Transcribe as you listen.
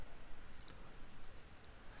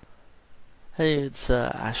Hey, it's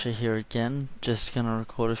Asher here again. Just gonna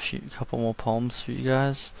record couple more poems for you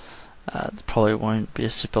guys. It probably won't be a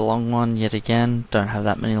super long one yet again. Don't have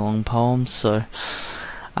that many long poems, so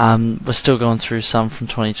we're still going through some from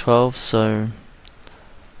 2012. So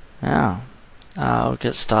yeah, I'll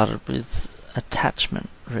get started with Attachment,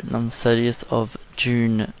 written on the 30th of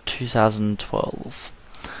June 2012.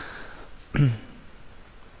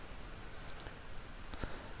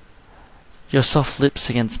 Your soft lips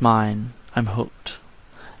against mine, I'm hooked.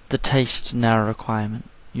 The taste now a requirement.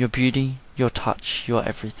 Your beauty, your touch, your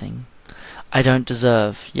everything. I don't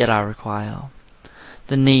deserve, yet I require.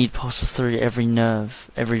 The need pulses through every nerve,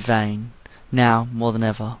 every vein, now more than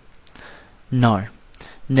ever. No,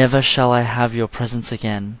 never shall I have your presence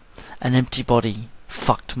again. An empty body,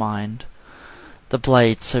 fucked mind. The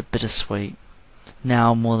blade so bittersweet,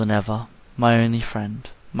 now more than ever. My only friend,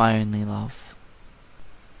 my only love.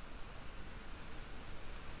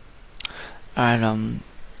 Alright,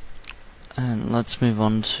 and let's move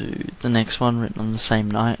on to the next one, written on the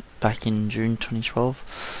same night, back in June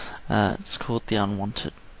 2012. It's called The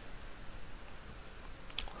Unwanted.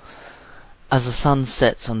 As the sun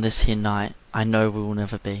sets on this here night, I know we will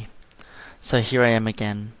never be. So here I am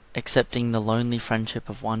again, accepting the lonely friendship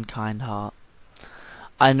of one kind heart.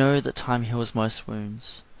 I know that time heals most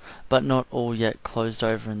wounds, but not all yet closed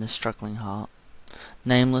over in this struggling heart.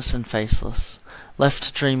 Nameless and faceless, left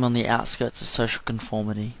to dream on the outskirts of social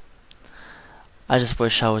conformity. I just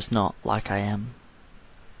wish I was not like I am.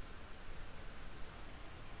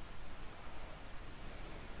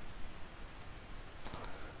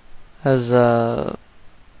 As I'm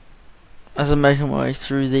making my way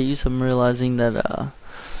through these, I'm realizing that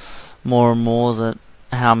more and more that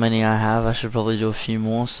how many I have. I should probably do a few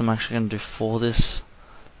more. So I'm actually going to do 4 this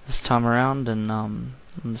time around, and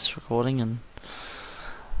in this recording, and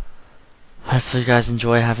hopefully you guys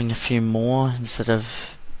enjoy having a few more instead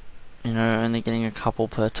of only getting a couple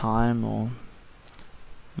per time or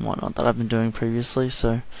whatnot that I've been doing previously.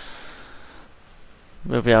 So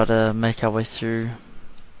we'll be able to make our way through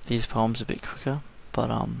these poems a bit quicker. But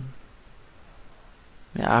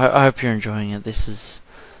yeah, I hope you're enjoying it. This is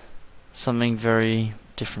something very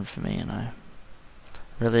different for me, and I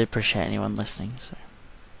really appreciate anyone listening. So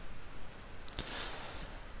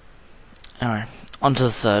anyway, on to the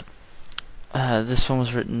third. This one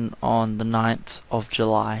was written on the 9th of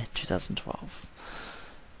July 2012.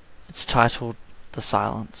 It's titled The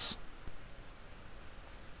Silence.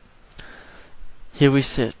 Here we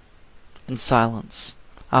sit, in silence.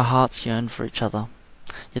 Our hearts yearn for each other,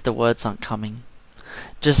 yet the words aren't coming.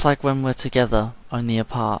 Just like when we're together, only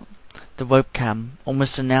apart. The webcam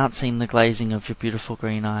almost announcing the glazing of your beautiful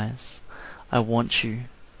green eyes. I want you.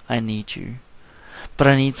 I need you. But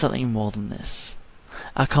I need something more than this.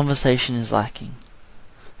 Our conversation is lacking.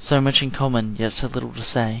 So much in common, yet so little to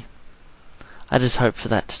say. I just hope for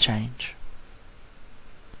that to change.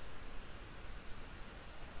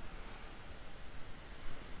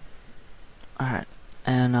 Alright,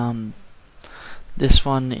 and this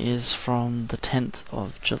one is from the 10th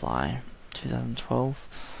of July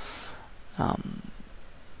 2012,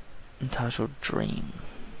 entitled Dream.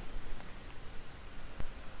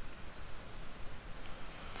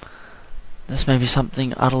 This may be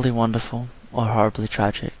something utterly wonderful or horribly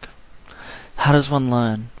tragic. How does one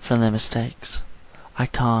learn from their mistakes? I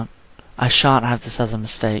shan't have this other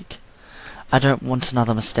mistake. I don't want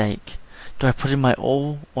another mistake. Do I put in my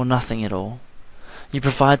all or nothing at all? You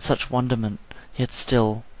provide such wonderment, yet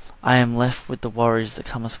still I am left with the worries that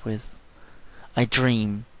cometh with. I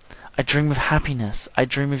dream of happiness. I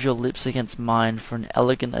dream of your lips against mine for an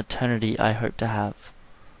elegant eternity I hope to have.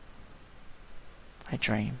 I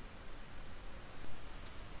dream.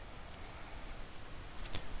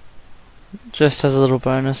 Just as a little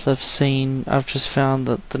bonus, I've just found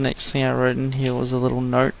that the next thing I wrote in here was a little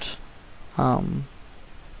note. A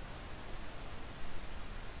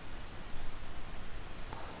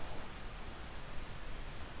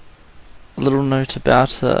little note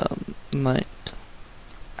about like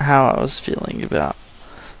how I was feeling about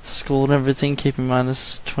school and everything. Keep in mind this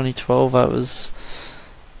was 2012. I was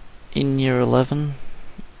in year 11.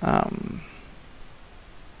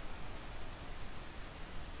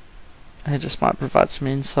 It just might provide some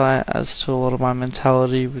insight as to a lot of my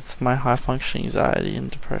mentality with my high functioning anxiety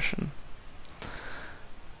and depression.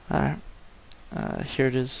 Alright, here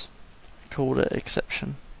it is. I called it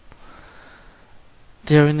Exception.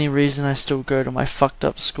 The only reason I still go to my fucked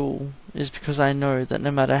up school is because I know that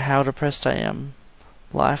no matter how depressed I am,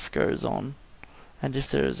 life goes on. And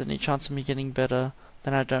if there is any chance of me getting better,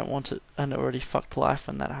 then I don't want an already fucked life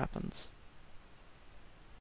when that happens.